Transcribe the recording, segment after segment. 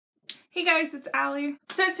Hey guys, it's Allie.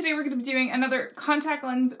 So today we're going to be doing another contact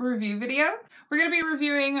lens review video. We're going to be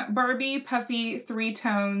reviewing Barbie Puffy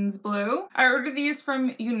 3Tones Blue. I ordered these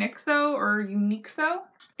from Uniqso.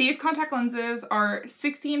 These contact lenses are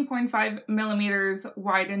 16.5 millimeters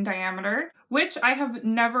wide in diameter, which I have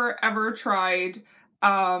never ever tried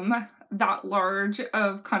that large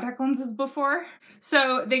of contact lenses before.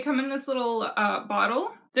 So they come in this little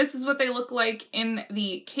bottle. This is what they look like in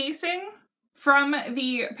the casing. From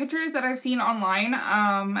the pictures that I've seen online,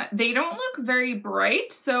 they don't look very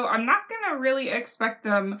bright, so I'm not gonna really expect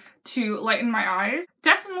them to lighten my eyes.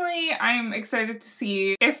 Definitely, I'm excited to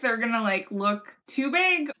see if they're gonna look too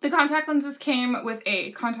big. The contact lenses came with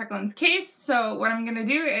a contact lens case, so what I'm gonna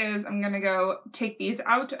do is I'm gonna go take these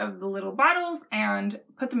out of the little bottles and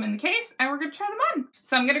put them in the case, and we're gonna try them on.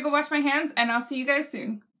 So I'm gonna go wash my hands, and I'll see you guys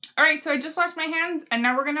soon. Alright, so I just washed my hands and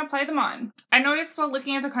now we're gonna apply them on. I noticed while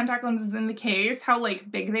looking at the contact lenses in the case how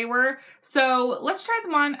big they were. So let's try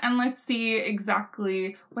them on and let's see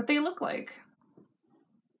exactly what they look like.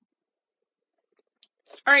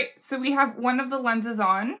 Alright, so we have one of the lenses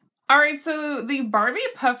on. Alright, so the Barbie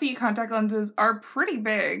Puffy contact lenses are pretty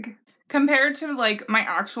big. Compared to my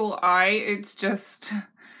actual eye, it's just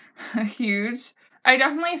huge. I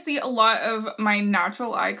definitely see a lot of my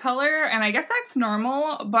natural eye color, and I guess that's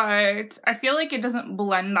normal, but I feel like it doesn't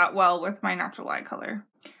blend that well with my natural eye color.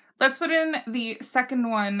 Let's put in the second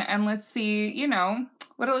one and let's see,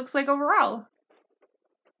 what it looks like overall.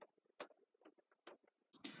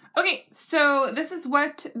 Okay, so this is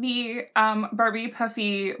what the Barbie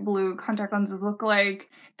Puffy blue contact lenses look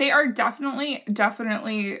like. They are definitely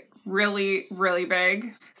really, really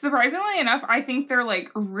big. Surprisingly enough, I think they're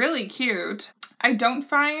really cute. I don't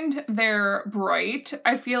find they're bright.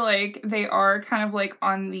 I feel like they are kind of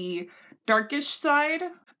on the darkish side,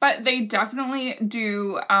 but they definitely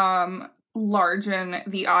do largen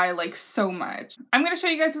the eye so much. I'm gonna show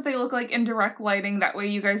you guys what they look like in direct lighting, that way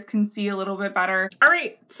you guys can see a little bit better.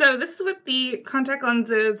 Alright, so this is what the contact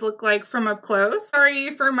lenses look like from up close. Sorry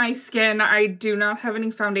for my skin, I do not have any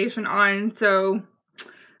foundation on, so...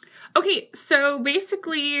 Okay, so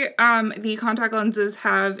basically the contact lenses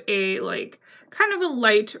have a kind of a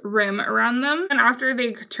light rim around them, and after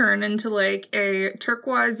they turn into a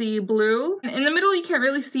turquoisey blue. And in the middle you can't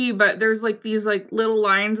really see, but there's these little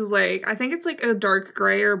lines of I think it's a dark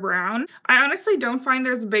gray or brown. I honestly don't find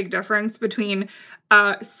there's a big difference between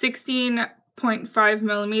 16.5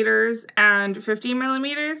 millimeters and 15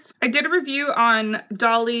 millimeters. I did a review on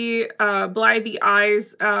Dolly Bly the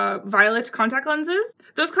Eye's violet contact lenses.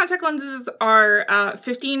 Those contact lenses are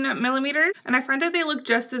 15 millimeters, and I find that they look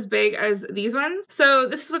just as big as these ones. So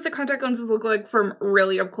this is what the contact lenses look like from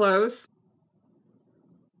really up close.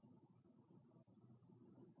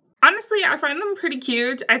 Honestly, I find them pretty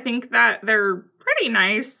cute. I think that they're pretty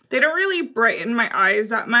nice. They don't really brighten my eyes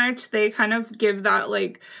that much. They kind of give that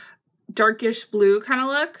darkish blue kind of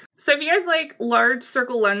look. So if you guys like large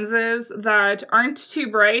circle lenses that aren't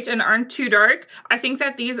too bright and aren't too dark, I think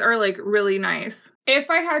that these are really nice.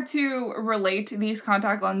 If I had to relate these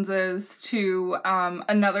contact lenses to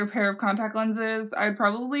another pair of contact lenses, I'd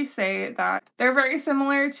probably say that they're very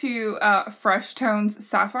similar to 3Tones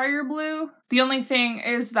Sapphire Blue. The only thing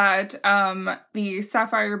is that the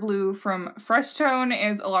Sapphire Blue from 3Tone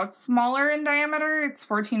is a lot smaller in diameter. It's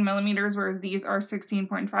 14 millimeters, whereas these are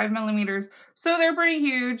 16.5 millimeters. So they're pretty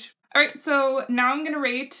huge. Alright, so now I'm going to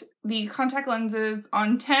rate the contact lenses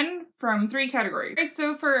on 10 from 3 categories. Alright,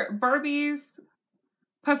 so for Barbie's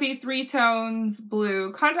Puffy 3Tones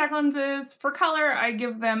Blue contact lenses, for color, I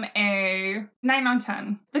give them a 9 on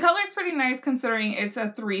 10. The color is pretty nice considering it's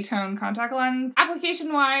a 3-tone contact lens.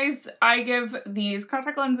 Application-wise, I give these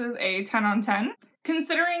contact lenses a 10 on 10.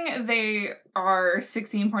 Considering they are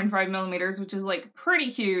 16.5 millimeters, which is pretty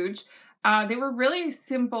huge, they were really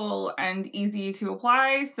simple and easy to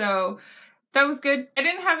apply, so that was good. I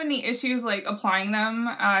didn't have any issues applying them.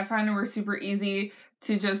 I find they were super easy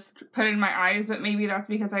to just put in my eyes, but maybe that's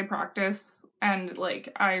because I practice and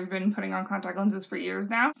I've been putting on contact lenses for years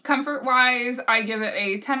now. Comfort wise, I give it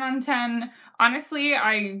a 10 on 10. Honestly,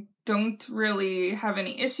 I don't really have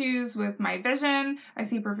any issues with my vision. I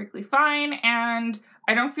see perfectly fine, and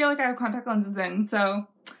I don't feel like I have contact lenses in, so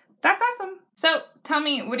that's awesome. So tell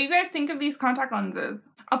me, what do you guys think of these contact lenses?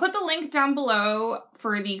 I'll put the link down below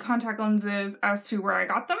for the contact lenses as to where I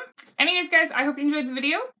got them. Anyways guys, I hope you enjoyed the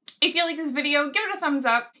video. If you like this video, give it a thumbs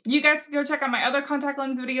up. You guys can go check out my other contact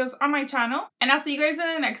lens videos on my channel, and I'll see you guys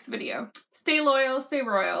in the next video. Stay loyal, stay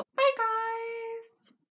royal. Bye guys!